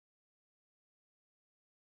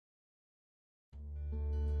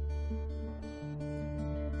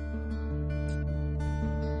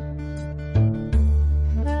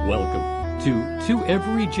To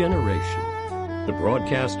Every Generation, the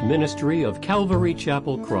broadcast ministry of Calvary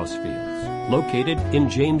Chapel Crossfields, located in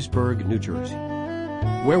Jamesburg, New Jersey,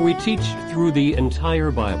 where we teach through the entire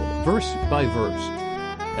Bible, verse by verse,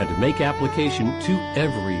 and make application to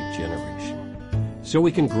every generation, so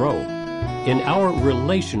we can grow in our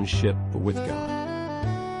relationship with God.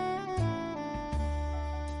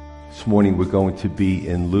 This morning we're going to be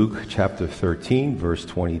in Luke chapter 13, verse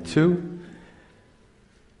 22.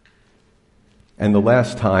 And the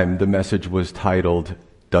last time the message was titled,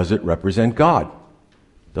 Does it represent God?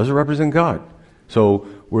 Does it represent God? So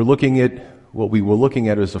we're looking at what we were looking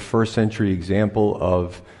at as a first century example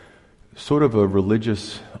of sort of a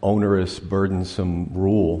religious, onerous, burdensome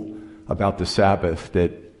rule about the Sabbath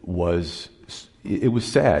that was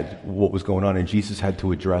sad what was going on, and Jesus had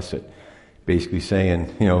to address it. Basically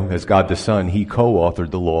saying, as God the Son, he co-authored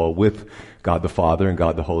the law with God the Father and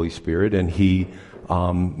God the Holy Spirit, and he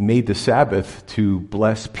made the Sabbath to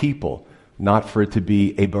bless people, not for it to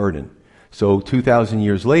be a burden. So 2,000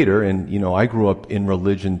 years later, and I grew up in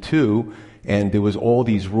religion too, and there was all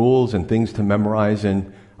these rules and things to memorize,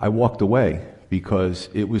 and I walked away because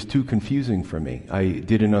it was too confusing for me. I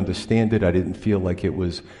didn't understand it. I didn't feel like it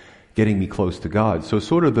was getting me close to God. So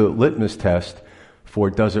sort of the litmus test for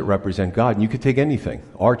does it represent God? And you could take anything.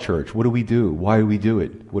 Our church, what do we do? Why do we do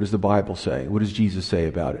it? What does the Bible say? What does Jesus say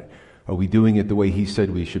about it? Are we doing it the way he said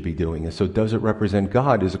we should be doing it? So does it represent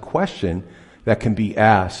God is a question that can be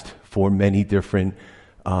asked for many different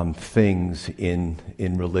things in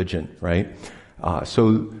religion, right?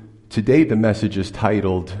 So today the message is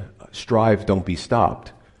titled, Strive, Don't Be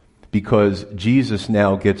Stopped, because Jesus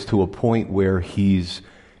now gets to a point where he's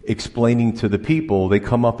explaining to the people. They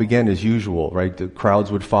come up again as usual, right? The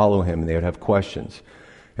crowds would follow him and they would have questions.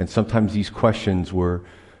 And sometimes these questions were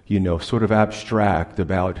sort of abstract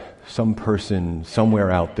about some person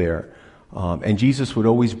somewhere out there. And Jesus would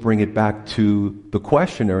always bring it back to the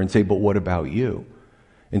questioner and say, but what about you?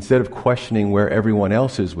 Instead of questioning where everyone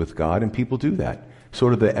else is with God, and people do that.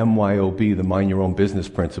 Sort of the MYOB, the mind your own business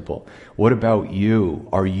principle. What about you?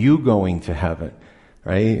 Are you going to heaven?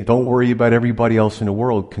 Right? Don't worry about everybody else in the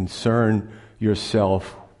world. Concern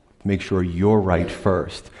yourself. Make sure you're right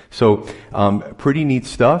first. So, pretty neat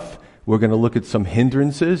stuff. We're going to look at some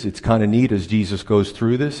hindrances. It's kind of neat as Jesus goes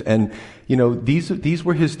through this. And, these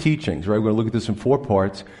were his teachings, right? We're going to look at this in 4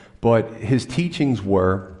 parts. But his teachings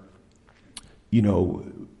were,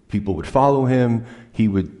 people would follow him. He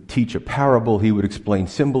would teach a parable. He would explain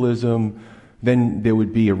symbolism. Then there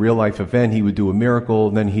would be a real-life event. He would do a miracle.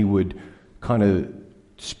 Then he would kind of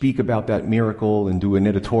speak about that miracle and do an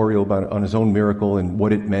editorial on his own miracle and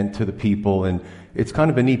what it meant to the people. And it's kind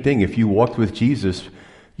of a neat thing. If you walked with Jesus,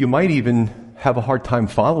 you might even have a hard time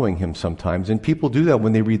following him sometimes, and people do that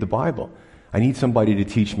when they read the Bible. I need somebody to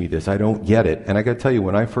teach me this. I don't get it. And I got to tell you,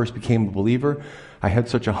 when I first became a believer, I had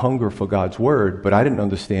such a hunger for God's Word, but I didn't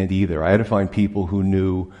understand either. I had to find people who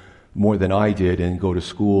knew more than I did and go to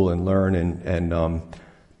school and learn.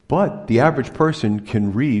 But the average person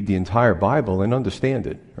can read the entire Bible and understand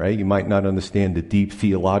it, right? You might not understand the deep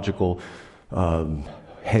theological,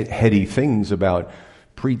 heady things about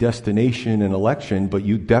predestination and election, but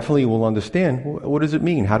you definitely will understand, what does it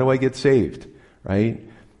mean? How do I get saved, right?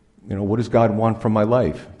 What does God want from my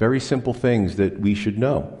life? Very simple things that we should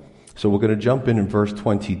know. So we're going to jump in verse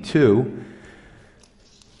 22.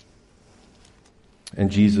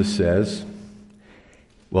 And Jesus says,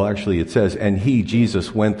 it says, and he,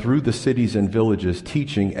 Jesus, went through the cities and villages,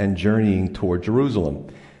 teaching and journeying toward Jerusalem.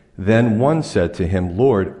 Then one said to him,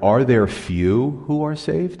 Lord, are there few who are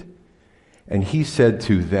saved? And he said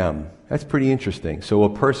to them, that's pretty interesting. So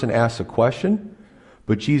a person asks a question,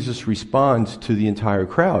 but Jesus responds to the entire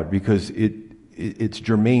crowd because it's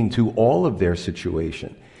germane to all of their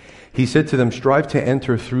situation. He said to them, strive to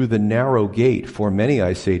enter through the narrow gate, for many,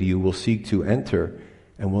 I say to you, will seek to enter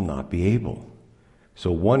and will not be able.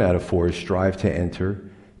 So 1 out of 4 is strive to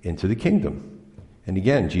enter into the kingdom. And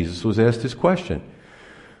again, Jesus was asked this question.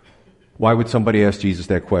 Why would somebody ask Jesus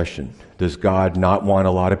that question? Does God not want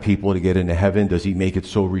a lot of people to get into heaven? Does he make it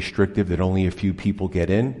so restrictive that only a few people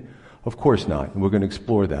get in? Of course not. And we're going to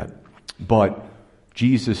explore that. But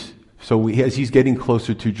Jesus, as he's getting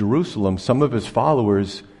closer to Jerusalem, some of his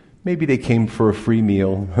followers, maybe they came for a free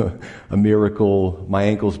meal, a miracle, my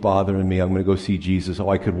ankle's bothering me, I'm going to go see Jesus,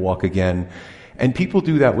 I could walk again. And people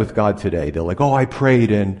do that with God today. They're like, I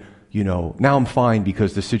prayed and, now I'm fine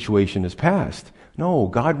because the situation is past. No,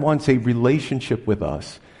 God wants a relationship with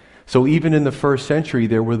us. So even in the first century,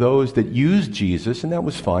 there were those that used Jesus, and that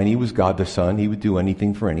was fine. He was God the Son. He would do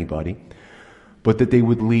anything for anybody. But that they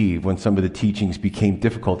would leave when some of the teachings became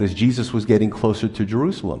difficult as Jesus was getting closer to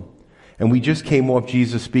Jerusalem. And we just came off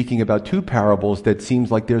Jesus speaking about two parables that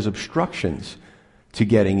seems like there's obstructions to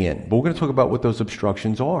getting in. But we're going to talk about what those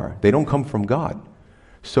obstructions are. They don't come from God.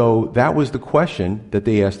 So that was the question that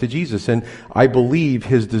they asked to Jesus. And I believe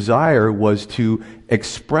his desire was to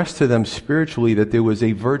express to them spiritually that there was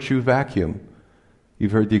a virtue vacuum.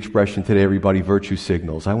 You've heard the expression today, everybody, virtue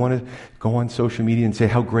signals. I want to go on social media and say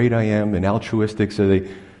how great I am and altruistic. So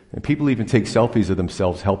and people even take selfies of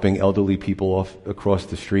themselves helping elderly people across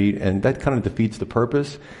the street. And that kind of defeats the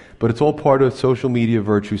purpose. But it's all part of social media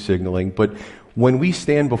virtue signaling. But when we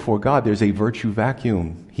stand before God, there's a virtue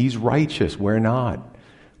vacuum. He's righteous. We're not.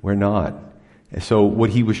 We're not. And so what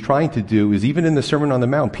he was trying to do is, even in the Sermon on the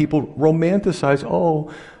Mount, people romanticize,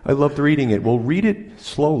 oh, I loved reading it. Well, read it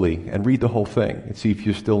slowly and read the whole thing and see if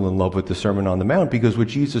you're still in love with the Sermon on the Mount, because what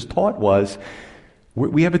Jesus taught was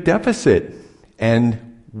we have a deficit, and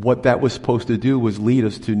what that was supposed to do was lead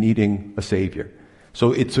us to needing a Savior.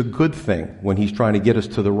 So it's a good thing when he's trying to get us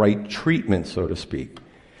to the right treatment, so to speak.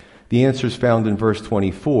 The answer is found in verse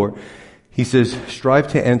 24. He says, strive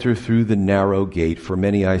to enter through the narrow gate, for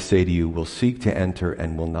many, I say to you, will seek to enter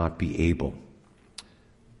and will not be able.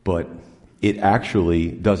 But it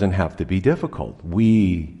actually doesn't have to be difficult.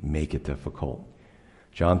 We make it difficult.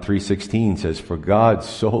 John 3:16 says, for God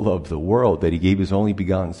so loved the world that he gave his only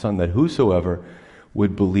begotten Son, that whosoever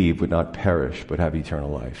would believe would not perish but have eternal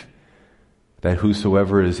life. That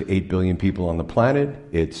whosoever is 8 billion people on the planet.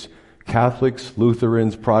 It's Catholics,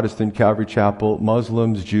 Lutherans, Protestant, Calvary Chapel,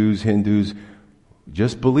 Muslims, Jews, Hindus.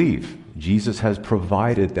 Just believe. Jesus has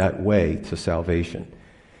provided that way to salvation.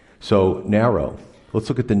 So narrow. Let's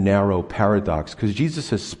look at the narrow paradox, because Jesus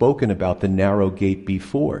has spoken about the narrow gate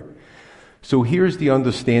before. So here's the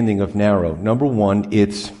understanding of narrow. Number one,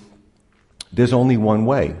 there's only one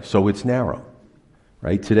way, so it's narrow.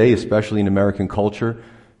 Right? Today, especially in American culture,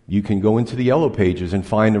 you can go into the yellow pages and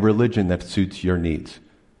find a religion that suits your needs.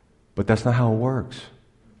 But that's not how it works.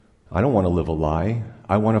 I don't want to live a lie.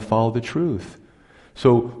 I want to follow the truth.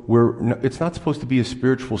 So it's not supposed to be a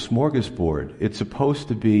spiritual smorgasbord. It's supposed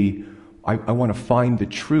to be, I want to find the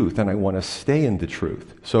truth and I want to stay in the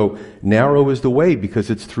truth. So narrow is the way because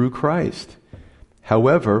it's through Christ.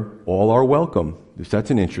 However, all are welcome. That's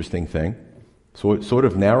an interesting thing. So it's sort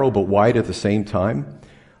of narrow but wide at the same time.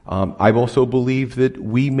 I also believe that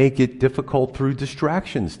we make it difficult through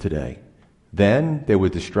distractions today. Then there were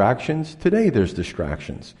distractions. Today there's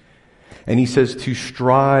distractions. And he says to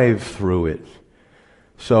strive through it.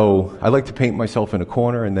 So I like to paint myself in a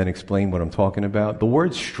corner and then explain what I'm talking about. The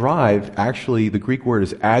word strive, actually, the Greek word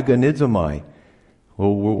is agonizomai.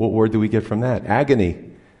 Well, what word do we get from that?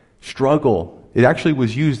 Agony, struggle. It actually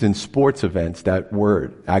was used in sports events, that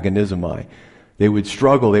word, agonizomai. They would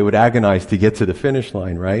struggle, they would agonize to get to the finish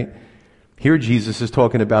line, right? Here Jesus is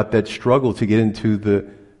talking about that struggle to get into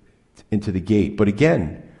the gate. But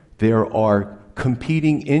again, there are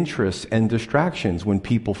competing interests and distractions when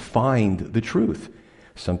people find the truth.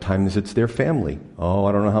 Sometimes it's their family. Oh,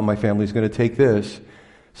 I don't know how my family's going to take this.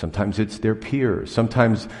 Sometimes it's their peers.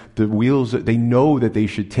 Sometimes the wheels, they know that they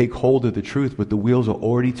should take hold of the truth, but the wheels are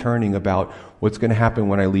already turning about what's going to happen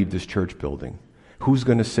when I leave this church building. Who's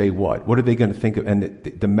going to say what? What are they going to think of? And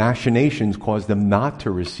the machinations cause them not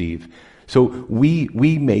to receive. So we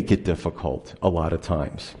make it difficult a lot of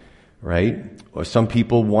times. Right? Or some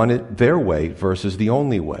people want it their way versus the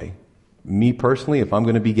only way. Me personally, if I'm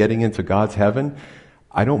going to be getting into God's heaven,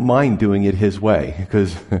 I don't mind doing it his way,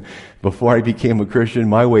 because before I became a Christian,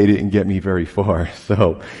 my way didn't get me very far.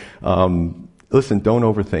 So, listen, don't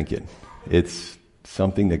overthink it. It's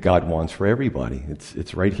something that God wants for everybody.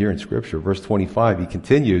 It's right here in Scripture. Verse 25, he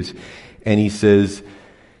continues, and he says,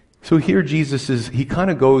 so here he kind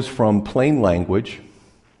of goes from plain language,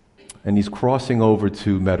 and he's crossing over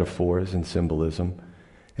to metaphors and symbolism.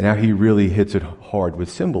 And now he really hits it hard with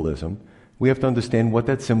symbolism. We have to understand what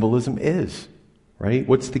that symbolism is, right?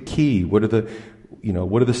 What's the key? What do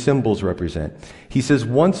the symbols represent? He says,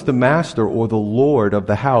 once the master or the Lord of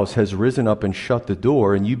the house has risen up and shut the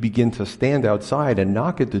door, and you begin to stand outside and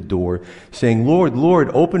knock at the door, saying, Lord, Lord,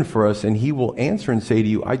 open for us, and he will answer and say to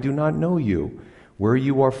you, I do not know you. Where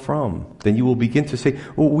you are from. Then you will begin to say,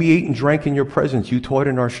 well, we ate and drank in your presence. You taught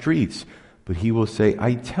in our streets. But he will say,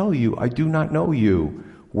 I tell you, I do not know you.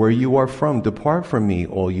 Where you are from, depart from me,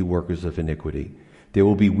 all you workers of iniquity. There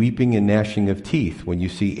will be weeping and gnashing of teeth when you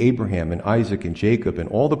see Abraham and Isaac and Jacob and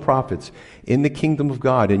all the prophets in the kingdom of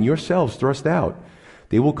God and yourselves thrust out.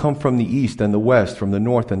 They will come from the east and the west, from the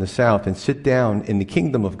north and the south, and sit down in the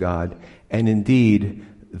kingdom of God. And indeed,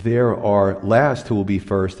 there are last who will be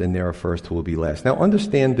first, and there are first who will be last. Now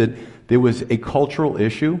understand that there was a cultural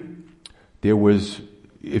issue. There was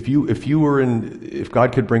if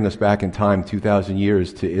God could bring us back in time 2,000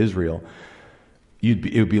 years to Israel,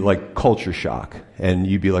 it would be like culture shock. And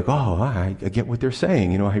you'd be like, oh, I get what they're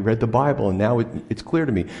saying. I read the Bible and now it's clear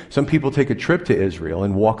to me. Some people take a trip to Israel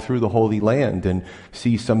and walk through the Holy Land and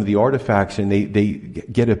see some of the artifacts, and they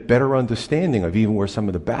get a better understanding of even where some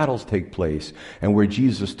of the battles take place and where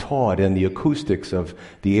Jesus taught and the acoustics of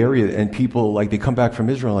the area. And people, they come back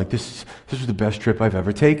from Israel like, this was the best trip I've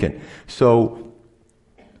ever taken. So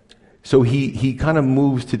he kind of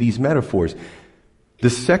moves to these metaphors. The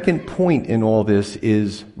second point in all this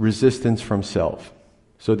is resistance from self.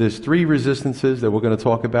 So there's 3 resistances that we're going to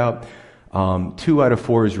talk about. 2 out of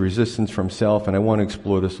 4 is resistance from self, and I want to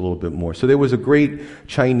explore this a little bit more. So there was a great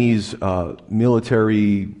Chinese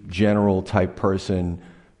military general type person,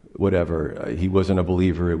 whatever. He wasn't a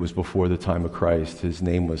believer. It was before the time of Christ. His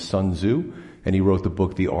name was Sun Tzu, and he wrote the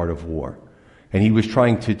book The Art of War. And he was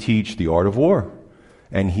trying to teach the art of war.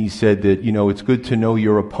 And he said that, it's good to know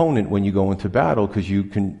your opponent when you go into battle because you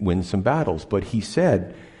can win some battles. But he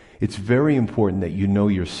said, it's very important that you know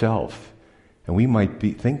yourself. And we might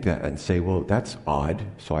think that and say, well, that's odd.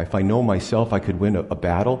 So if I know myself, I could win a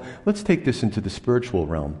battle. Let's take this into the spiritual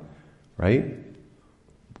realm, right?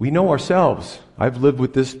 We know ourselves. I've lived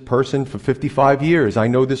with this person for 55 years. I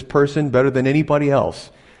know this person better than anybody else.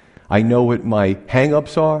 I know what my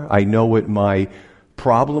hang-ups are. I know what my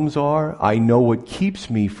problems are. I know what keeps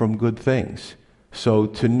me from good things. So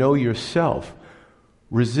to know yourself,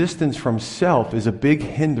 resistance from self is a big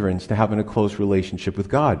hindrance to having a close relationship with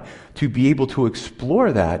God. To be able to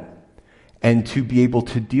explore that and to be able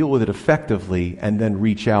to deal with it effectively and then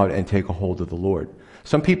reach out and take a hold of the Lord.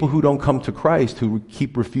 Some people who don't come to Christ, who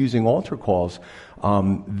keep refusing altar calls,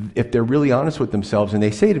 if they're really honest with themselves and they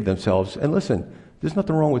say to themselves, and listen, there's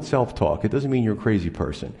nothing wrong with self-talk. It doesn't mean you're a crazy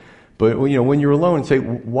person. But when you're alone and say,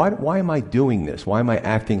 why am I doing this? Why am I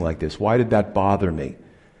acting like this? Why did that bother me?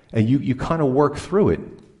 And you kind of work through it.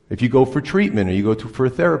 If you go for treatment or you go for a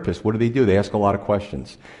therapist, what do? They ask a lot of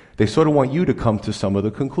questions. They sort of want you to come to some of the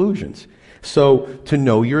conclusions. So to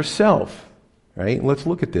know yourself, right? Let's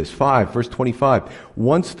look at this. 5, verse 25.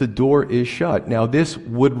 Once the door is shut. Now this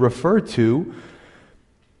would refer to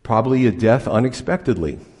probably a death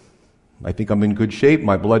unexpectedly. I think I'm in good shape.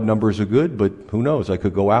 My blood numbers are good, but who knows? I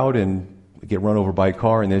could go out and get run over by a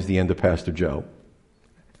car, and there's the end of Pastor Joe.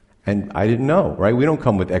 And I didn't know, right? We don't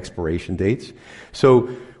come with expiration dates.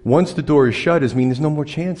 So once the door is shut, it means there's no more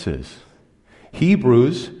chances.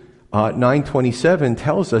 Hebrews 9:27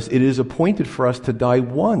 tells us it is appointed for us to die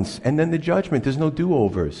once, and then the judgment. There's no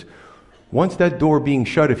do-overs. Once that door being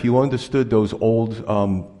shut, if you understood those old,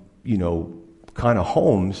 kind of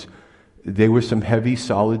homes, they were some heavy,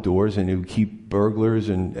 solid doors, and it would keep burglars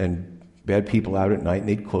and bad people out at night, and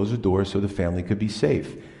they'd close the doors so the family could be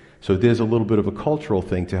safe. So there's a little bit of a cultural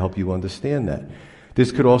thing to help you understand that.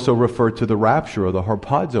 This could also refer to the rapture or the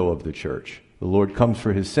harpazo of the church. The Lord comes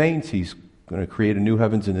for his saints. He's going to create a new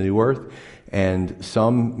heavens and a new earth. And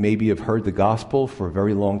some maybe have heard the gospel for a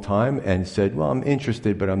very long time and said, well, I'm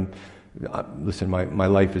interested, but listen, my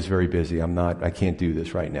life is very busy. I can't do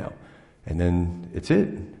this right now. And then it's it.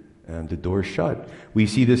 And the door is shut. We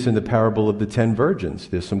see this in the parable of the 10 virgins.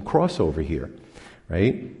 There's some crossover here,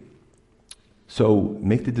 right? So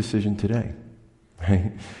make the decision today,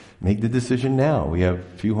 right? Make the decision now. We have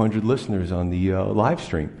a few hundred listeners on the live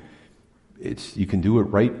stream. You can do it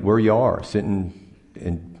right where you are, sitting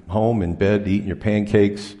in home, in bed, eating your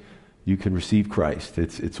pancakes. You can receive Christ.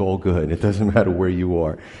 It's all good. It doesn't matter where you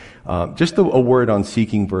are. Just a word on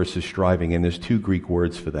seeking versus striving, and there's 2 Greek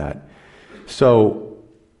words for that. So,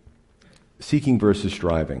 seeking versus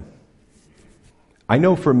striving. I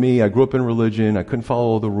know for me, I grew up in religion. I couldn't follow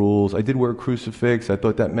all the rules. I did wear a crucifix. I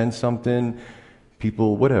thought that meant something.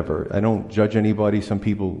 People, whatever. I don't judge anybody. Some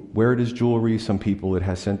people wear it as jewelry. Some people it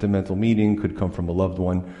has sentimental meaning. Could come from a loved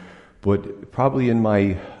one. But probably in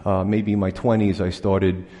maybe my 20s, I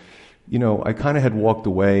started, I kind of had walked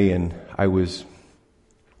away, and I was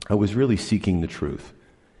really seeking the truth.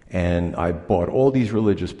 And I bought all these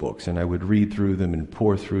religious books, and I would read through them and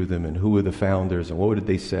pore through them, and who were the founders, and what did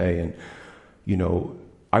they say, and,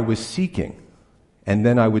 I was seeking. And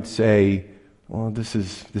then I would say, well,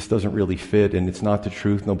 this doesn't really fit, and it's not the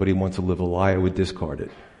truth, nobody wants to live a lie, I would discard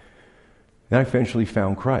it. Then I eventually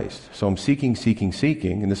found Christ. So I'm seeking,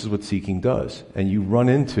 and this is what seeking does. And you run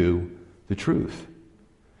into the truth.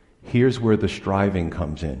 Here's where the striving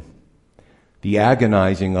comes in. The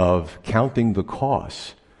agonizing of counting the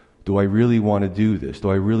costs. Do I really want to do this?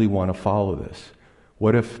 Do I really want to follow this?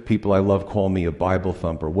 What if people I love call me a Bible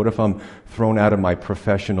thumper? What if I'm thrown out of my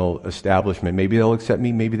professional establishment? Maybe they'll accept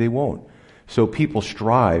me, maybe they won't. So people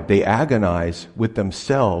strive, they agonize with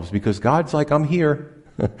themselves because God's like, I'm here.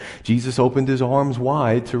 Jesus opened his arms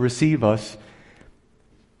wide to receive us,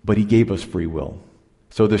 but he gave us free will.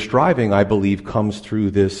 So the striving, I believe, comes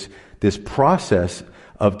through this process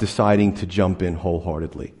of deciding to jump in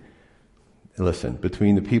wholeheartedly. Listen,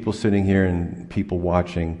 between the people sitting here and people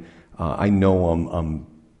watching, I know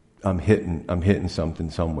I'm hitting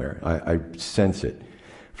something somewhere. I sense it.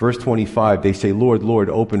 Verse 25, they say, Lord, Lord,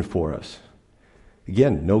 open for us.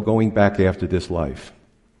 Again, no going back after this life.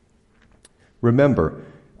 Remember,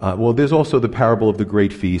 there's also the parable of the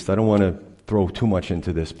great feast. I don't want to throw too much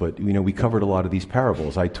into this, but we covered a lot of these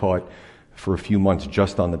parables. I taught for a few months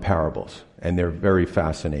just on the parables, and they're very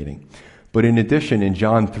fascinating. But in addition, in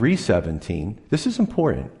John 3:17, this is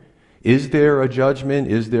important. Is there a judgment?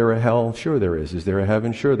 Is there a hell? Sure there is. Is there a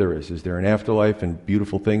heaven? Sure there is. Is there an afterlife and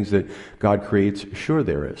beautiful things that God creates? Sure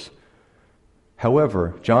there is.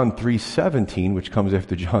 However, John 3:17, which comes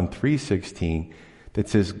after John 3:16, that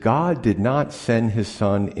says, God did not send his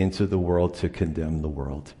Son into the world to condemn the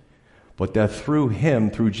world, but that through him,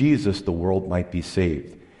 through Jesus, the world might be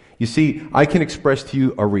saved. You see, I can express to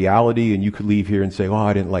you a reality, and you could leave here and say,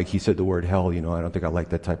 I didn't like, he said the word hell, I don't think I like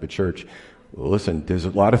that type of church. Well, listen, there's a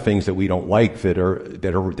lot of things that we don't like that are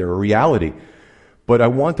a reality. But I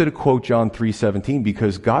wanted to quote John 3:17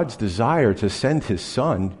 because God's desire to send his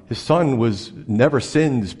Son was never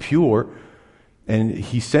sinned, is pure, and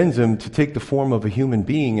he sends him to take the form of a human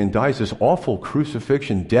being and dies this awful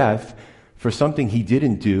crucifixion death for something he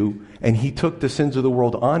didn't do, and he took the sins of the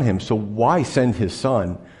world on him. So why send his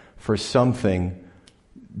Son for something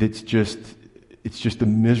that's just a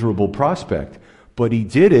miserable prospect? But he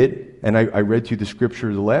did it, and I read to you the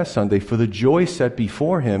scripture the last Sunday, for the joy set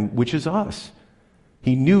before him, which is us.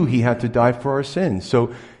 He knew he had to die for our sins.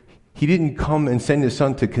 So he didn't come and send his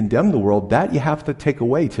Son to condemn the world. That you have to take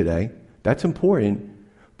away today. That's important.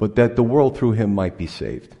 But that the world through him might be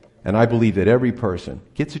saved. And I believe that every person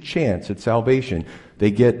gets a chance at salvation. They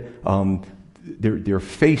get, they're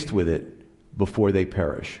faced with it before they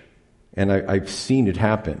perish. And I've seen it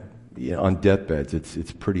happen on deathbeds.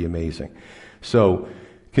 It's pretty amazing. So,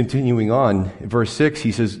 continuing on, verse 6,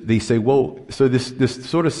 they say, so this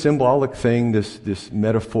sort of symbolic thing, this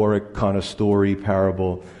metaphoric kind of story,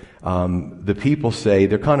 parable, the people say,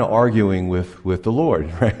 they're kind of arguing with the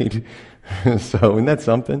Lord, right? So, isn't that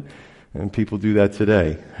something? And people do that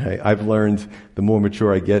today. I've learned the more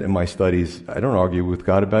mature I get in my studies, I don't argue with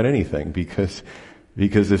God about anything because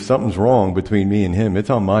if something's wrong between me and him, it's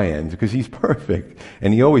on my end because he's perfect.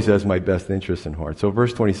 And he always has my best interest in heart. So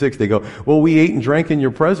verse 26, they go, we ate and drank in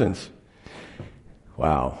your presence.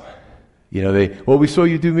 Wow. We saw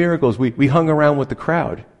you do miracles. We hung around with the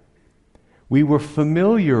crowd. We were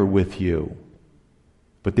familiar with you.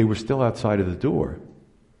 But they were still outside of the door.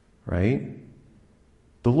 Right?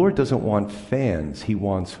 The Lord doesn't want fans. He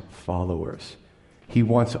wants followers. He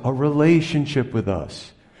wants a relationship with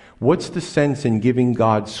us. What's the sense in giving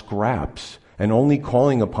God scraps and only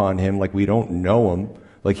calling upon him like we don't know him,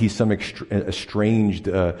 like he's some estranged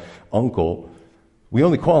uncle? We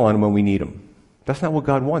only call on him when we need him. That's not what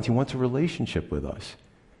God wants. He wants a relationship with us.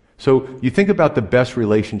 So you think about the best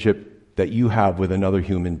relationship that you have with another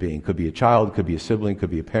human being. Could be a child, could be a sibling,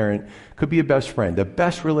 could be a parent, could be a best friend. The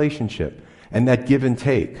best relationship and that give and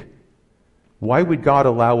take. Why would God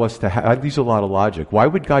allow us to have, I use a lot of logic, why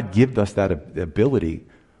would God give us that ability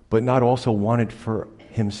but not also want it for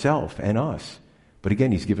himself and us? But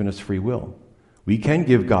again, he's given us free will. We can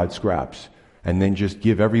give God scraps and then just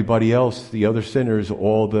give everybody else, the other sinners,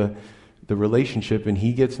 all the relationship, and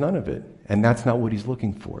he gets none of it. And that's not what he's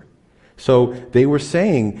looking for. So they were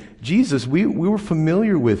saying, Jesus, we were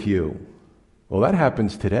familiar with you. Well, that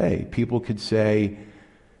happens today. People could say,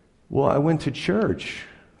 I went to church.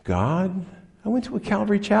 God, I went to a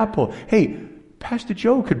Calvary Chapel. Hey, Pastor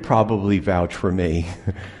Joe could probably vouch for me.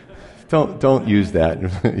 Don't use that,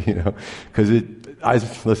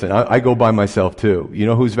 because listen, I go by myself too. You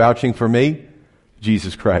know who's vouching for me?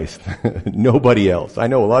 Jesus Christ. Nobody else. I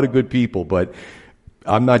know a lot of good people, but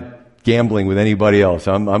I'm not gambling with anybody else.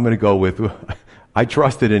 I'm going to go with, I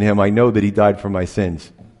trusted in him. I know that he died for my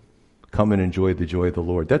sins. Come and enjoy the joy of the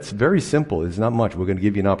Lord. That's very simple. It's not much. We're going to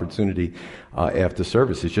give you an opportunity after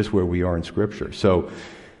service. It's just where we are in Scripture. So,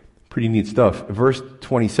 pretty neat stuff. Verse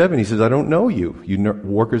 27, he says, I don't know you, you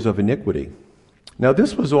workers of iniquity. Now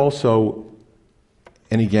this was also,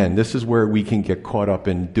 and again, this is where we can get caught up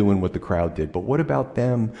in doing what the crowd did. But what about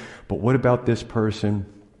them? But what about this person?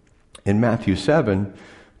 In Matthew 7,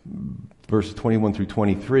 verses 21 through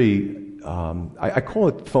 23, I call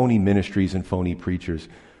it phony ministries and phony preachers.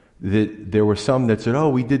 That there were some that said,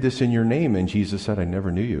 we did this in your name. And Jesus said, I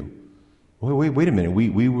never knew you. wait a minute. We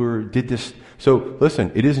did this. So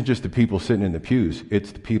listen, it isn't just the people sitting in the pews.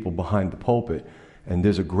 It's the people behind the pulpit. And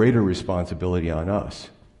there's a greater responsibility on us,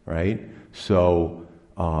 right? So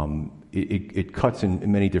it cuts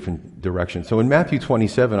in many different directions. So in Matthew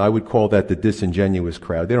 27, I would call that the disingenuous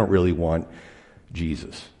crowd. They don't really want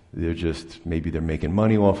Jesus. Maybe they're making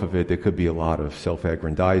money off of it. There could be a lot of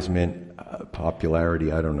self-aggrandizement,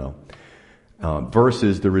 popularity, I don't know.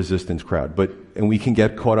 Versus the resistance crowd. And we can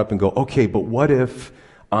get caught up and go, okay, but what if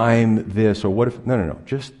I'm this, or what if, no,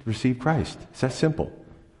 just receive Christ. It's that simple.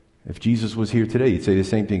 If Jesus was here today, he'd say the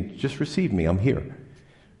same thing, just receive me, I'm here.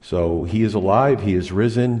 So he is alive, he is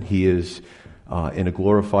risen, he is in a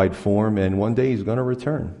glorified form, and one day he's going to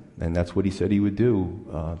return. And that's what he said he would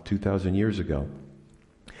do 2,000 years ago.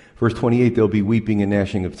 Verse 28, there'll be weeping and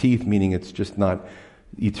gnashing of teeth, meaning it's just not,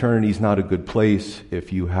 eternity's not a good place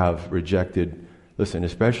if you have rejected, listen,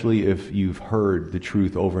 especially if you've heard the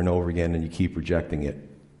truth over and over again and you keep rejecting it.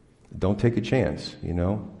 Don't take a chance, you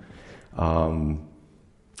know.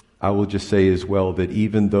 I will just say as well that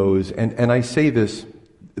even those, and I say this,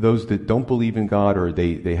 those that don't believe in God or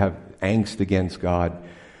they have angst against God,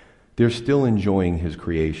 they're still enjoying his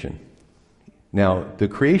creation. Now, the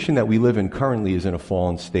creation that we live in currently is in a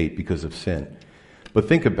fallen state because of sin. But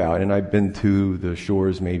think about it, and I've been to the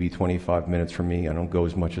shores maybe 25 minutes from me. I don't go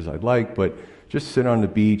as much as I'd like, but just sit on the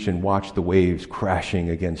beach and watch the waves crashing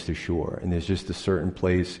against the shore. And there's just a certain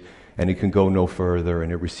place, and it can go no further,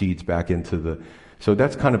 and it recedes back into the... So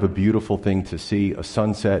that's kind of a beautiful thing to see, a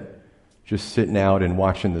sunset, just sitting out and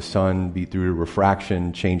watching the sun be through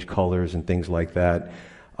refraction, change colors and things like that.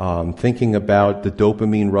 Thinking about the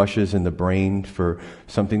dopamine rushes in the brain for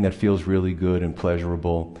something that feels really good and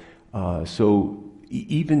pleasurable. So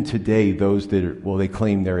even today, those that they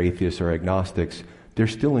claim they're atheists or agnostics, they're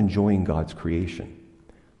still enjoying God's creation.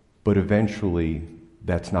 But eventually,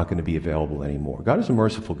 that's not going to be available anymore. God is a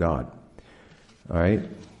merciful God. All right?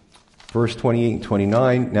 Verse 28 and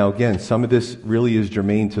 29. Now again, some of this really is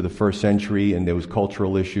germane to the first century, and there was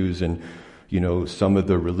cultural issues and some of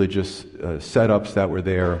the religious setups that were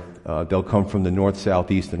there. They'll come from the north,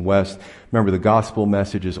 south, east, and west. Remember, the gospel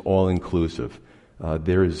message is all-inclusive.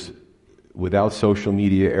 Without social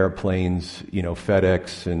media, airplanes,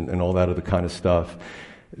 FedEx, and all that other kind of stuff,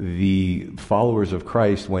 the followers of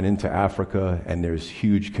Christ went into Africa, and there's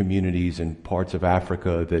huge communities in parts of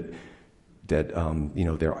Africa that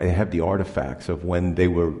they have the artifacts of when they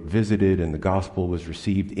were visited and the gospel was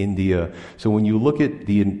received. India. So when you look at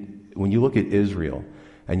Israel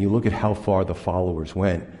and you look at how far the followers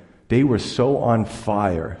went, they were so on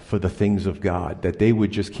fire for the things of God that they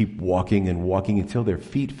would just keep walking and walking until their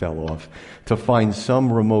feet fell off to find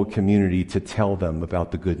some remote community to tell them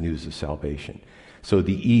about the good news of salvation. So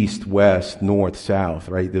the east, west, north, south,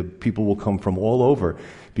 right? The people will come from all over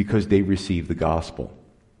because they received the gospel.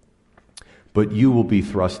 But you will be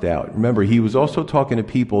thrust out. Remember, he was also talking to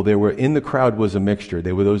people. In the crowd was a mixture.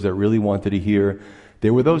 There were those that really wanted to hear.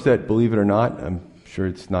 There were those that, believe it or not, I'm sure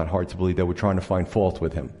it's not hard to believe, that were trying to find fault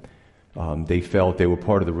with him. They felt they were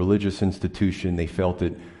part of the religious institution. They felt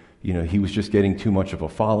that, he was just getting too much of a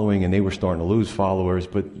following, and they were starting to lose followers.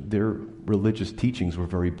 But their religious teachings were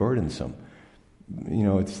very burdensome.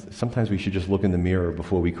 Sometimes we should just look in the mirror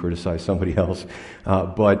before we criticize somebody else.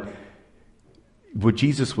 But what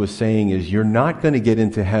Jesus was saying is, you're not going to get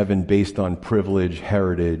into heaven based on privilege,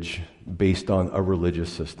 heritage, based on a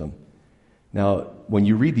religious system. Now, when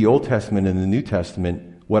you read the Old Testament and the New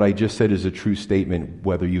Testament, what I just said is a true statement,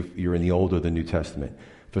 whether you're in the Old or the New Testament.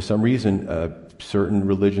 For some reason, certain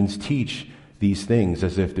religions teach these things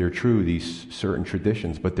as if they're true, these certain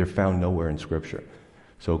traditions, but they're found nowhere in Scripture.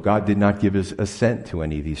 So God did not give his assent to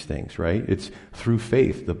any of these things, right? It's through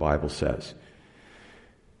faith, the Bible says.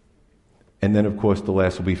 And then, of course, the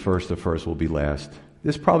last will be first, the first will be last.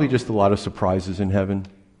 There's probably just a lot of surprises in heaven,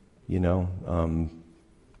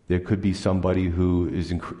 There could be somebody who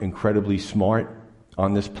is incredibly smart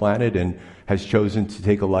on this planet and has chosen to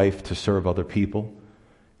take a life to serve other people.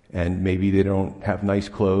 And maybe they don't have nice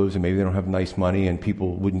clothes, and maybe they don't have nice money, and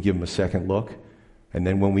people wouldn't give them a second look. And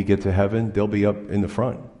then when we get to heaven, they'll be up in the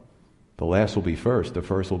front. The last will be first, the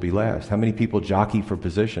first will be last. How many people jockey for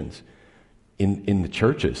positions in the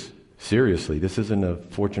churches? Seriously, this isn't a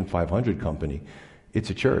Fortune 500 company. It's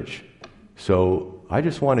a church. So I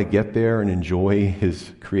just want to get there and enjoy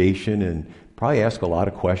his creation and probably ask a lot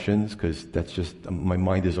of questions, because that's just, my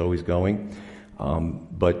mind is always going.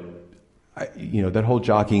 But that whole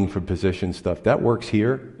jockeying for position stuff, that works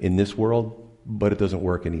here in this world, but it doesn't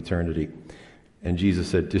work in eternity. And Jesus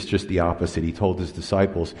said it's just the opposite. He told his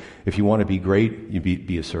disciples, if you want to be great, you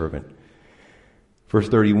be a servant. Verse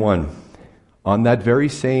 31, on that very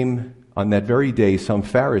same on that very day, some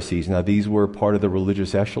Pharisees, now these were part of the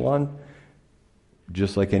religious echelon,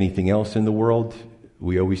 just like anything else in the world.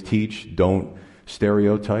 We always teach, don't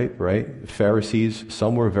stereotype, right? Pharisees,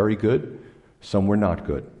 some were very good, some were not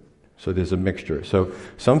good. So there's a mixture. So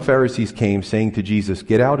some Pharisees came saying to Jesus,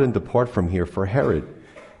 "Get out and depart from here, for Herod,"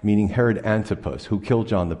 meaning Herod Antipas, who killed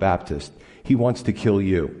John the Baptist, "he wants to kill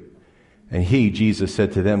you." And he, Jesus,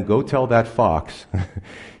 said to them, "Go tell that fox,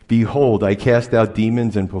 behold, I cast out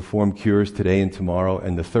demons and perform cures today and tomorrow,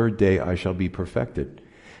 and the third day I shall be perfected.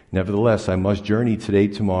 Nevertheless, I must journey today,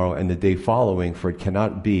 tomorrow, and the day following, for it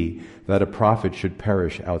cannot be that a prophet should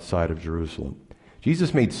perish outside of Jerusalem."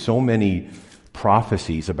 Jesus made so many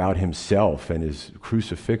prophecies about himself and his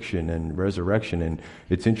crucifixion and resurrection, and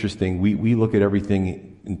it's interesting, we look at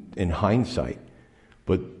everything in hindsight,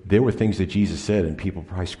 but there were things that Jesus said and people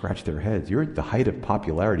probably scratched their heads. You're at the height of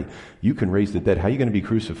popularity. You can raise the dead. How are you going to be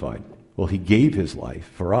crucified? Well, he gave his life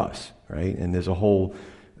for us, right? And there's a whole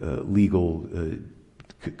legal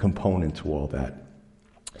component to all that.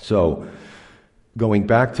 So, going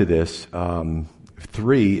back to this,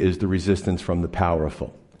 3 is the resistance from the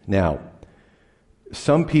powerful. Now,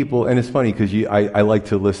 some people, and it's funny because I like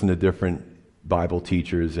to listen to different Bible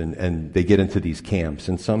teachers, and they get into these camps,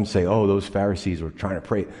 and some say, "Oh, those Pharisees were trying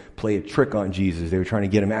to play a trick on Jesus. They were trying to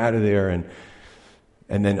get him out of there."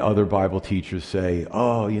 And then other Bible teachers say,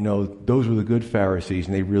 "Oh, those were the good Pharisees,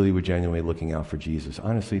 and they really were genuinely looking out for Jesus."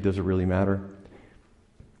 Honestly, does it really matter?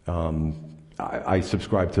 I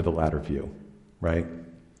subscribe to the latter view, right?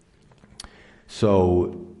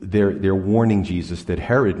 So they're warning Jesus that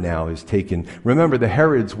Herod now is taken. Remember, the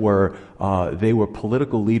Herods were they were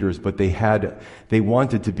political leaders, but they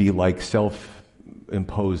wanted to be like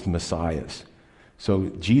self-imposed messiahs. So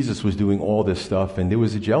Jesus was doing all this stuff, and there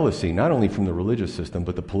was a jealousy not only from the religious system,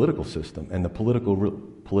 but the political system and the political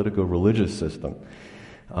religious system.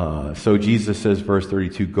 So Jesus says, verse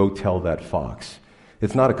 32, "Go tell that fox."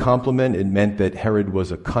 It's not a compliment. It meant that Herod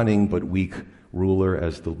was a cunning but weak ruler,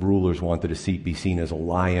 as the rulers wanted to be seen as a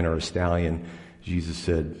lion or a stallion. Jesus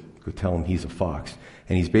said, "Go tell him he's a fox."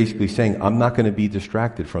 And he's basically saying, I'm not going to be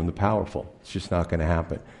distracted from the powerful. It's just not going to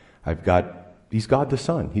happen. He's God the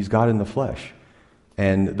Son. He's God in the flesh.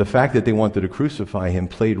 And the fact that they wanted to crucify him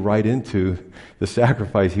played right into the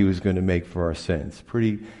sacrifice he was going to make for our sins.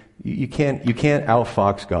 You can't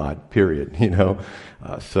outfox God, period,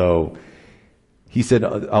 So he said,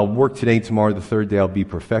 "I'll work today, tomorrow, the third day I'll be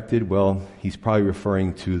perfected." Well, he's probably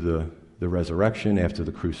referring to the resurrection after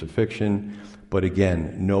the crucifixion. But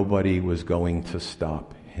again, nobody was going to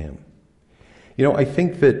stop him. I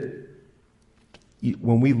think that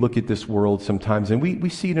when we look at this world sometimes, and we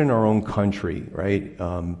see it in our own country, right?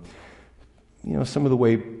 Some of the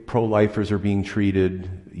way pro-lifers are being treated,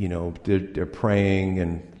 they're praying,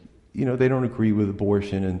 and, they don't agree with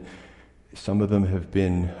abortion, and some of them have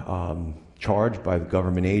been charged by the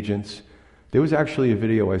government agents. There was actually a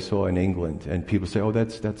video I saw in England, and people say, "Oh,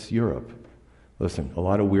 that's Europe." Listen, a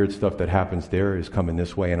lot of weird stuff that happens there is coming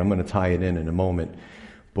this way, and I'm going to tie it in a moment.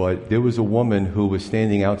 But there was a woman who was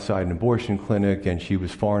standing outside an abortion clinic, and she was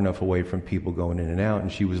far enough away from people going in and out,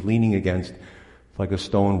 and she was leaning against like a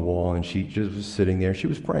stone wall, and she just was sitting there. She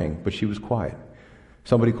was praying, but she was quiet.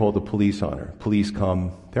 Somebody called the police on her. Police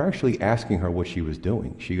come. They're actually asking her what she was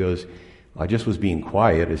doing. She goes, "I just was being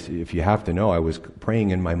quiet. If you have to know, I was praying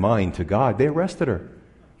in my mind to God." They arrested her.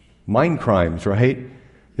 Mind crimes, right?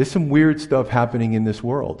 There's some weird stuff happening in this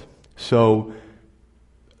world. So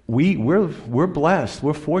we're blessed.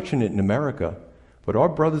 We're fortunate in America. But our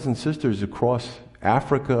brothers and sisters across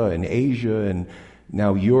Africa and Asia and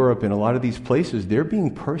now Europe and a lot of these places, they're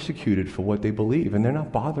being persecuted for what they believe, and they're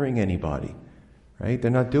not bothering anybody, right? They're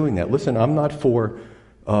not doing that. Listen, I'm not for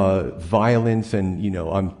violence, and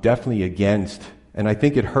I'm definitely against, and I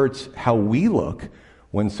think it hurts how we look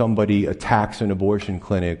when somebody attacks an abortion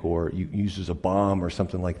clinic or uses a bomb or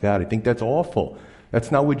something like that. I think that's awful.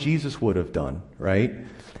 That's not what Jesus would have done, right?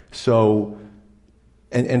 So,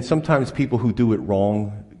 and sometimes people who do it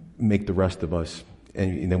wrong make the rest of us,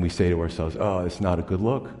 and then we say to ourselves, "Oh, it's not a good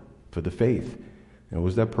look for the faith." What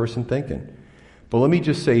was that person thinking? But let me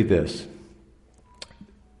just say this.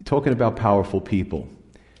 Talking about powerful people,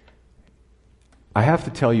 I have to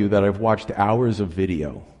tell you that I've watched hours of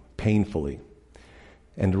video, painfully.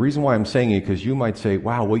 And the reason why I'm saying it, because you might say,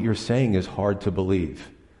 "Wow, what you're saying is hard to believe."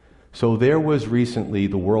 So there was recently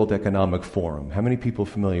the World Economic Forum. How many people are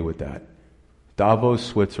familiar with that? Davos,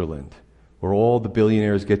 Switzerland, where all the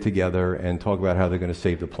billionaires get together and talk about how they're going to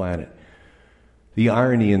save the planet. The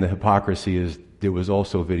irony and the hypocrisy is there was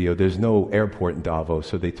also video. There's no airport in Davos,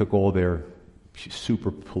 so they took all their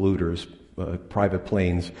super polluters, private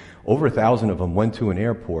planes. Over 1,000 of them went to an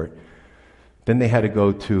airport Then they had to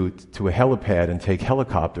go to a helipad and take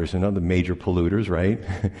helicopters and other major polluters, right,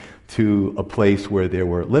 to a place where there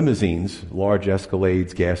were limousines, large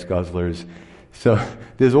Escalades, gas guzzlers. So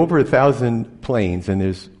there's over 1,000 planes, and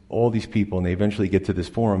there's all these people, and they eventually get to this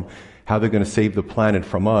forum, how they're going to save the planet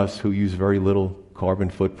from us, who use very little carbon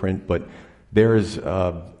footprint. But theirs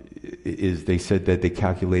they said that they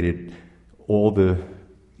calculated all the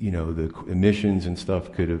emissions and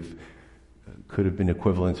stuff could have been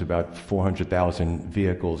equivalent to about 400,000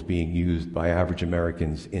 vehicles being used by average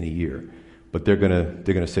Americans in a year. But they're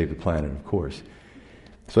gonna save the planet, of course.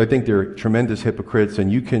 So I think they're tremendous hypocrites,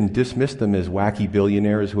 and you can dismiss them as wacky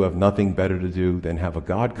billionaires who have nothing better to do than have a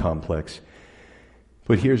God complex.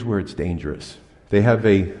 But here's where it's dangerous. They have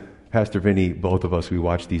Pastor Vinny, both of us, we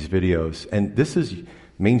watch these videos, and this is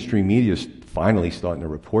mainstream media finally starting to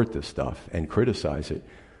report this stuff and criticize it.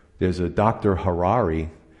 There's a Dr. Harari,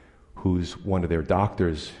 who's one of their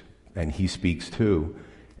doctors, and he speaks too,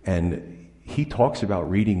 and he talks about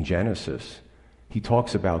reading Genesis. He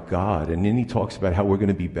talks about God, and then he talks about how we're going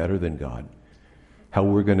to be better than God, how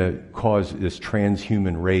we're going to cause this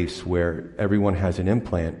transhuman race where everyone has an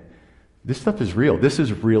implant. This stuff is real. This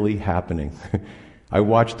is really happening. I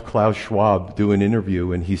watched Klaus Schwab do an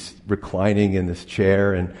interview, and he's reclining in this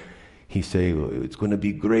chair, and he say, it's going to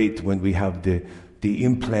be great when we have the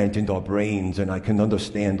implant in our brains, and I can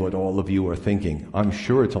understand what all of you are thinking. I'm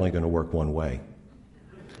sure it's only going to work one way.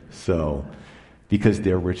 So, because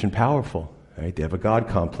they're rich and powerful, right? They have a God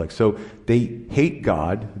complex. So they hate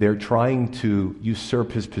God. They're trying to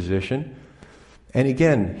usurp his position. And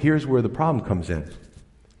again, here's where the problem comes in.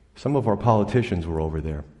 Some of our politicians were over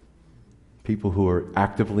there. People who are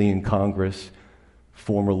actively in Congress,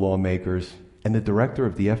 former lawmakers, and the director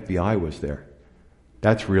of the FBI was there.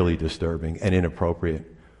 That's really disturbing and inappropriate.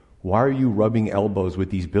 Why are you rubbing elbows with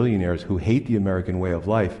these billionaires who hate the American way of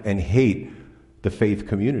life and hate the faith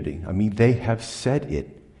community? I mean, they have said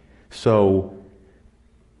it. So,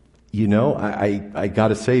 I got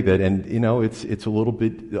to say that, and, it's a little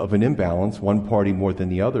bit of an imbalance, one party more than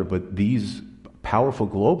the other, but these powerful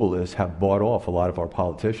globalists have bought off a lot of our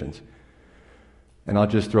politicians. And I'll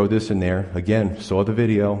just throw this in there. Again, saw the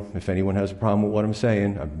video. If anyone has a problem with what I'm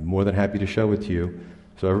saying, I'm more than happy to show it to you.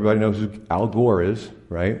 So everybody knows who Al Gore is,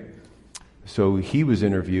 right? So he was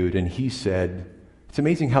interviewed, and he said, it's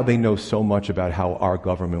amazing how they know so much about how our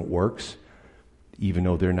government works, even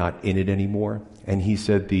though they're not in it anymore. And he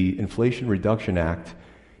said the Inflation Reduction Act,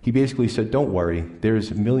 he basically said, don't worry,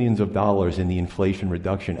 there's millions of dollars in the Inflation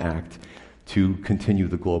Reduction Act to continue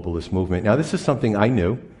the globalist movement. Now, this is something I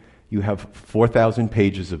knew. You have 4,000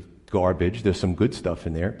 pages of garbage. There's some good stuff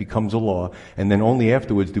in there. It becomes a law. And then only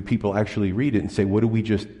afterwards do people actually read it and say, what do we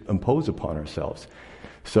just impose upon ourselves?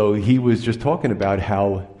 So he was just talking about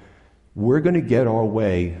how we're going to get our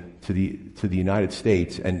way to the United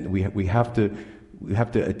States, and we have to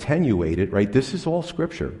attenuate it, right? This is all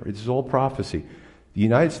scripture. Right? This is all prophecy. The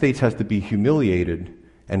United States has to be humiliated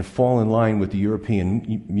and fall in line with the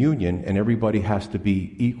European Union, and everybody has to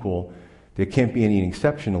be equal. There can't be any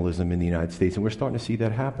exceptionalism in the United States, and we're starting to see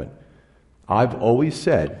that happen. I've always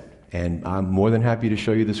said, and I'm more than happy to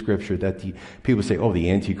show you the scripture, that people say, oh, the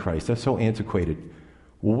Antichrist, that's so antiquated.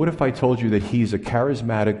 Well, what if I told you that he's a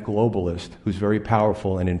charismatic globalist who's very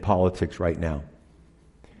powerful and in politics right now?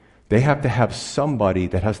 They have to have somebody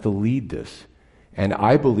that has to lead this. And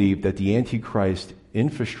I believe that the Antichrist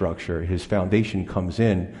infrastructure, his foundation, comes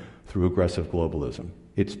in through aggressive globalism.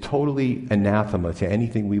 It's totally anathema to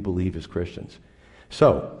anything we believe as Christians.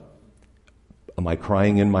 So, am I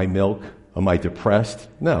crying in my milk? Am I depressed?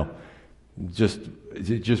 No.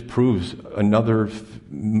 It just proves another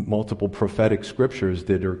multiple prophetic scriptures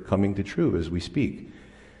that are coming to true as we speak.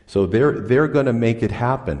 So they're going to make it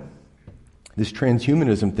happen. This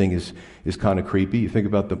transhumanism thing is kind of creepy. You think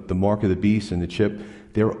about the mark of the beast and the chip.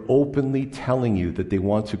 They're openly telling you that they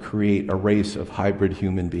want to create a race of hybrid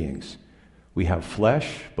human beings. We have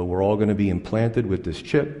flesh, but we're all going to be implanted with this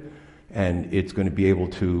chip, and it's going to be able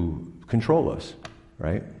to control us,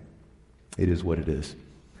 right? It is what it is.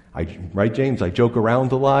 Right, James? I joke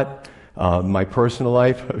around a lot. My personal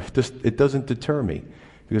life, it doesn't deter me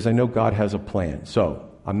because I know God has a plan. So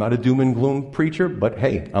I'm not a doom and gloom preacher, but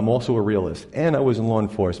hey, I'm also a realist. And I was in law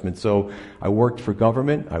enforcement, so I worked for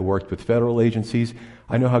government. I worked with federal agencies.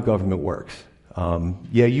 I know how government works.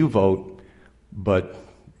 Yeah, you vote, but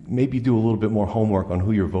maybe do a little bit more homework on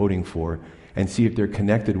who you're voting for and see if they're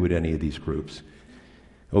connected with any of these groups.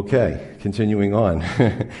 Okay, continuing on.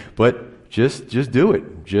 But just do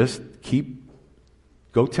it. Just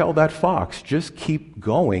go tell that fox. Just keep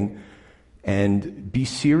going and be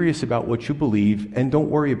serious about what you believe, and don't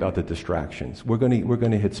worry about the distractions. We're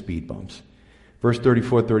going to hit speed bumps. Verse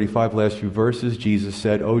 34, 35, last few verses, Jesus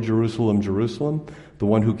said, "O Jerusalem, Jerusalem, the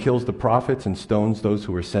one who kills the prophets and stones those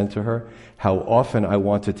who are sent to her, how often I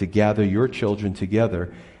wanted to gather your children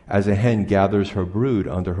together as a hen gathers her brood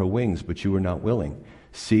under her wings, but you were not willing.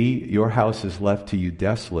 See, your house is left to you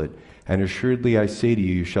desolate, and assuredly I say to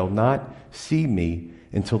you, you shall not see me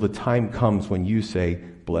until the time comes when you say,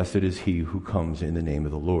 blessed is he who comes in the name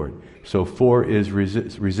of the Lord." So 4 is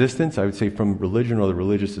resistance, I would say, from religion or the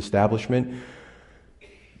religious establishment.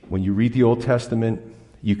 When you read the Old Testament,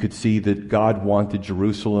 you could see that God wanted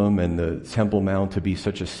Jerusalem and the Temple Mount to be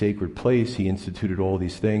such a sacred place. He instituted all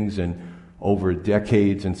these things, and over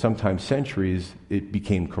decades and sometimes centuries, it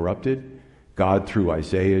became corrupted. God, through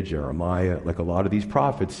Isaiah, Jeremiah, like a lot of these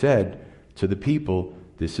prophets, said to the people,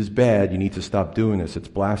 this is bad, you need to stop doing this, it's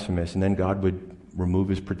blasphemous. And then God would remove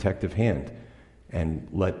his protective hand and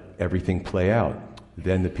let everything play out.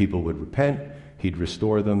 Then the people would repent, he'd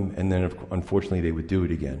restore them, and then unfortunately they would do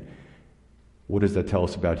it again. What does that tell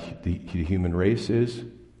us about the human race is?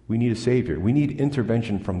 We need a Savior. We need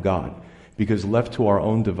intervention from God. Because left to our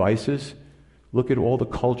own devices, look at all the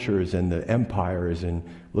cultures and the empires, and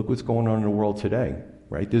look what's going on in the world today,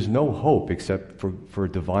 right? There's no hope except for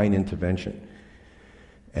divine intervention.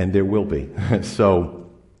 And there will be. So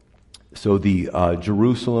the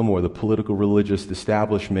Jerusalem, or the political religious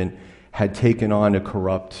establishment, had taken on a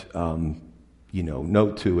corrupt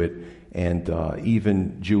note to it, and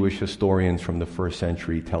even Jewish historians from the first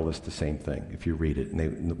century tell us the same thing if you read it,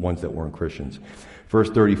 and the ones that weren't Christians. Verse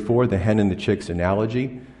 34, the hen and the chicks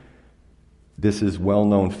analogy. This is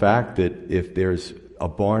well-known fact that if there's a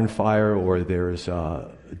barn fire or there's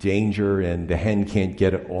danger and the hen can't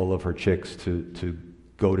get all of her chicks to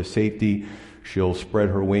go to safety, she'll spread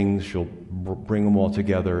her wings, she'll bring them all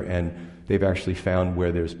together, and they've actually found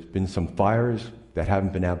where there's been some fires that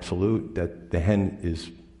haven't been absolute, that the hen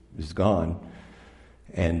is gone,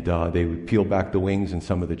 and they would peel back the wings and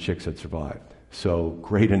some of the chicks had survived. So,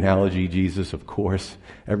 great analogy. Jesus, of course,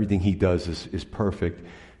 everything he does is perfect.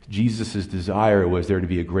 Jesus' desire was there to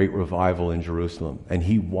be a great revival in Jerusalem, and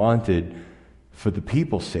he wanted, for the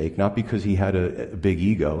people's sake, not because he had a big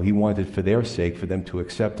ego, he wanted for their sake for them to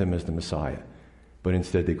accept him as the Messiah, but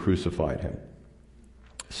instead they crucified him.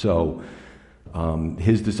 So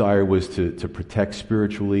his desire was to protect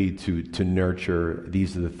spiritually, to nurture.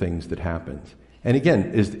 These are the things that happened. And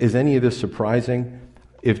again, is any of this surprising?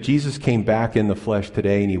 If Jesus came back in the flesh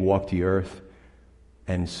today and he walked the earth,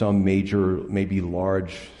 and some major, maybe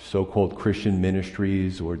large so-called Christian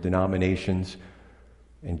ministries or denominations,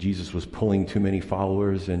 and Jesus was pulling too many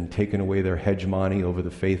followers and taking away their hegemony over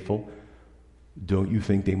the faithful, don't you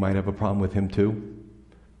think they might have a problem with him too?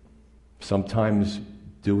 Sometimes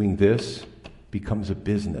doing this becomes a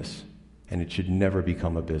business, and it should never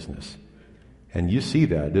become a business. And you see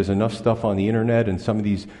that. There's enough stuff on the internet and some of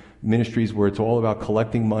these ministries where it's all about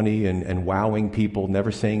collecting money and wowing people,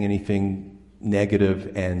 never saying anything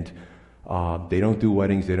negative, and they don't do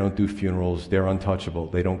weddings, they don't do funerals, they're untouchable,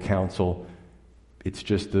 they don't counsel. It's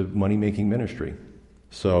just a money-making ministry.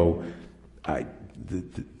 So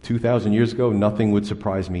 2,000 years ago, nothing would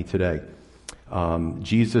surprise me today.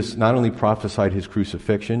 Jesus not only prophesied his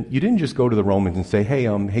crucifixion. You didn't just go to the Romans and say,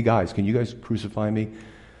 hey guys, can you guys crucify me?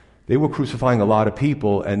 They were crucifying a lot of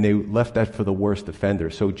people, and they left that for the worst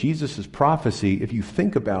offenders. So Jesus' prophecy, if you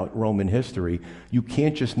think about Roman history, you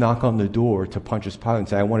can't just knock on the door to Pontius Pilate and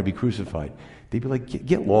say, I want to be crucified. They'd be like,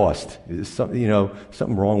 get lost. There's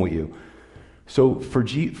something wrong with you. So for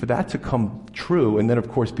that to come true, and then of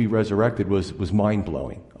course be resurrected, was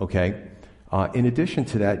mind-blowing, okay? In addition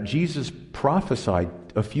to that, Jesus prophesied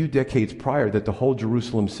a few decades prior that the whole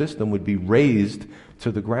Jerusalem system would be razed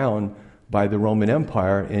to the ground by the Roman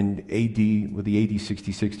Empire in AD, with the AD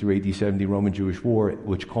 66 through AD 70 Roman-Jewish War,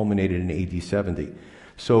 which culminated in AD 70.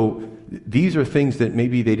 So these are things that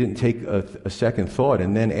maybe they didn't take a second thought,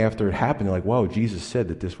 and then after it happened, they're like, wow, Jesus said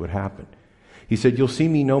that this would happen. He said, you'll see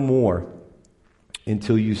me no more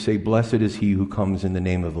until you say, blessed is he who comes in the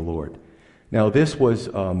name of the Lord. Now this was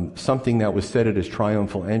something that was said at his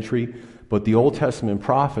triumphal entry, but the Old Testament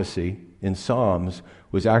prophecy in Psalms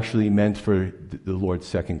was actually meant for the Lord's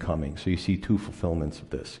second coming. So you see two fulfillments of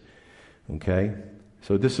this. Okay?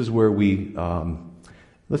 So this is where we,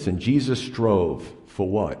 listen, Jesus strove for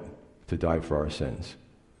what? To die for our sins.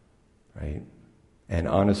 Right? And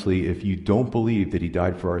honestly, if you don't believe that he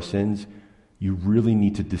died for our sins, you really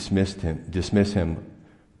need to dismiss him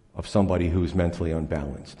of somebody who is mentally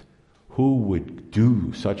unbalanced. Who would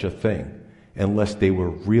do such a thing unless they were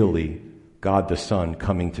really God the Son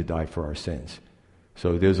coming to die for our sins?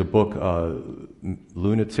 So there's a book,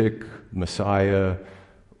 Lunatic, Messiah,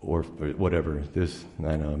 or whatever.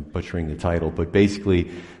 I know I'm butchering the title, but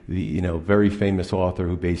basically, the very famous author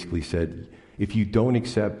who basically said, if you don't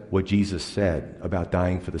accept what Jesus said about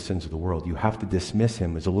dying for the sins of the world, you have to dismiss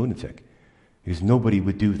him as a lunatic, because nobody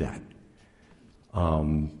would do that.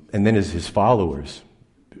 And then as his followers,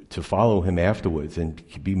 to follow him afterwards and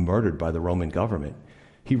be murdered by the Roman government.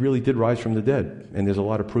 He really did rise from the dead, and there's a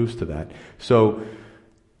lot of proofs to that. So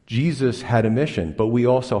Jesus had a mission, but we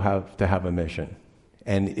also have to have a mission.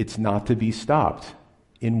 And it's not to be stopped.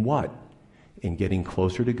 In what? In getting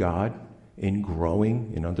closer to God, in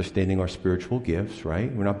growing, in understanding our spiritual gifts,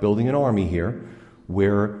 right? We're not building an army here.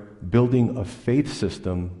 We're building a faith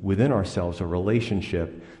system within ourselves, a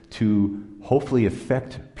relationship to hopefully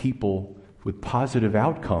affect people with positive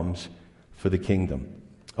outcomes for the kingdom.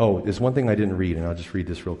 Oh, there's one thing I didn't read, and I'll just read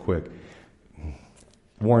this real quick.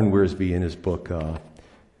 Warren Wiersbe, in his book,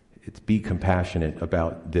 it's Be Compassionate,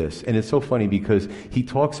 about this. And it's so funny because he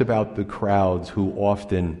talks about the crowds who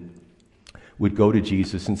often would go to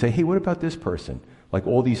Jesus and say, hey, what about this person? Like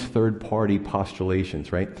all these third-party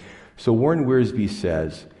postulations, right? So Warren Wiersbe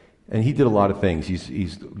says, and he did a lot of things.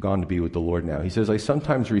 He's gone to be with the Lord now. He says, I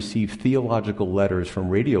sometimes receive theological letters from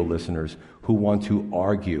radio listeners who want to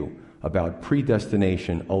argue about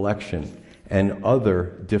predestination, election, and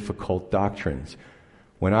other difficult doctrines.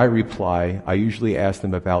 When I reply, I usually ask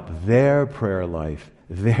them about their prayer life,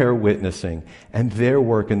 their witnessing, and their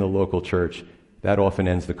work in the local church. That often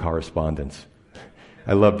ends the correspondence.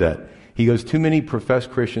 I love that. He goes, too many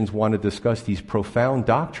professed Christians want to discuss these profound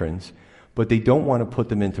doctrines, but they don't want to put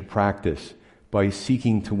them into practice by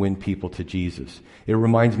seeking to win people to Jesus. It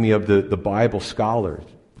reminds me of the Bible scholar.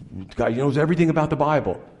 The guy knows everything about the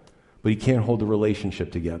Bible, but he can't hold the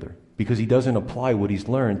relationship together because he doesn't apply what he's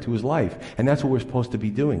learned to his life. And that's what we're supposed to be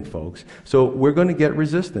doing, folks. So we're going to get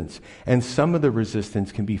resistance. And some of the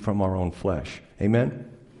resistance can be from our own flesh. Amen?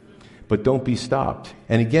 But don't be stopped.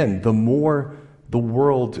 And again, the more the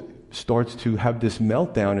world starts to have this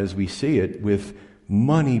meltdown as we see it, with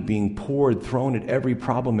money being poured, thrown at every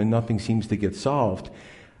problem, and nothing seems to get solved.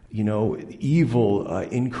 Evil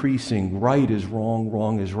increasing, right is wrong,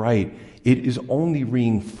 wrong is right. It is only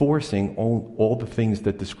reinforcing all the things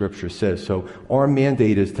that the Scripture says. So our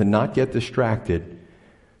mandate is to not get distracted,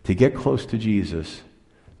 to get close to Jesus,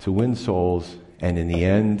 to win souls, and in the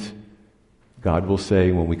end, God will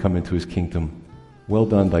say when we come into His kingdom, well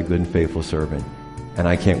done, thy good and faithful servant. And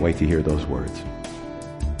I can't wait to hear those words.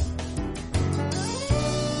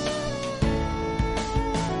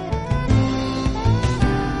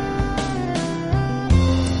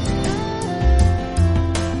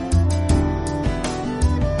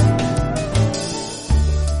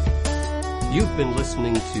 You've been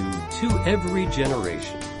listening to Every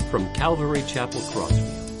Generation from Calvary Chapel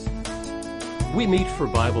Crossfields. We meet for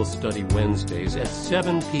Bible study Wednesdays at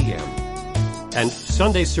 7 p.m. and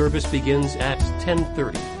Sunday service begins at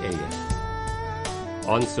 10:30 a.m.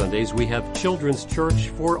 On Sundays, we have children's church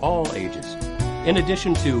for all ages, in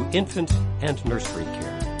addition to infant and nursery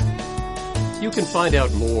care. You can find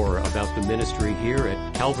out more about the ministry here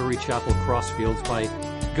at Calvary Chapel Crossfields by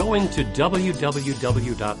going to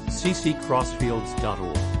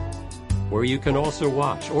www.cccrossfields.org, where you can also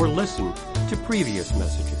watch or listen to previous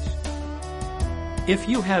messages. If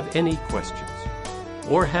you have any questions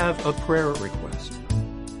or have a prayer request,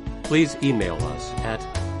 please email us at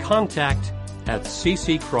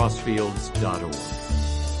contact@cccrossfields.org.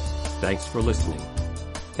 Thanks for listening,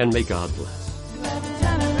 and may God bless.